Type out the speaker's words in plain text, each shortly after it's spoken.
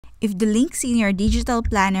If the links in your digital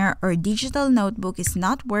planner or digital notebook is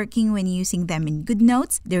not working when using them in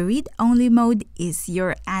Goodnotes, the read-only mode is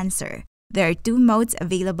your answer. There are two modes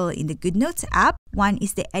available in the Goodnotes app. One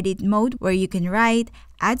is the edit mode where you can write,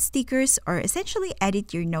 add stickers, or essentially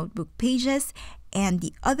edit your notebook pages. And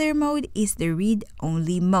the other mode is the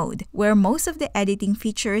read-only mode where most of the editing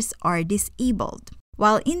features are disabled.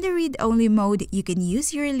 While in the read-only mode, you can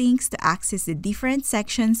use your links to access the different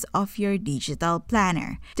sections of your digital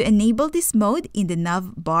planner. To enable this mode in the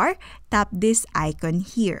nav bar, tap this icon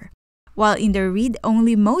here. While in the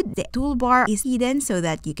read-only mode, the toolbar is hidden so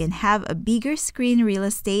that you can have a bigger screen real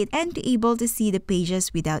estate and be able to see the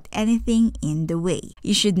pages without anything in the way.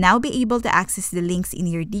 You should now be able to access the links in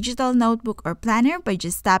your digital notebook or planner by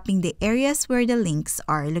just tapping the areas where the links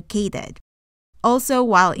are located. Also,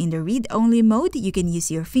 while in the read-only mode, you can use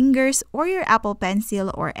your fingers or your Apple Pencil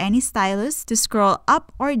or any stylus to scroll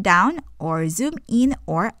up or down or zoom in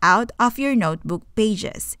or out of your notebook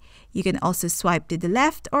pages. You can also swipe to the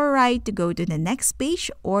left or right to go to the next page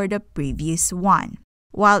or the previous one.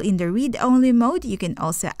 While in the read-only mode, you can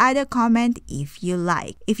also add a comment if you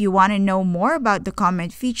like. If you want to know more about the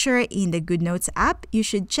comment feature in the Goodnotes app, you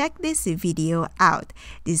should check this video out.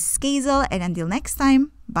 This is Kazel, and until next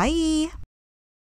time, bye!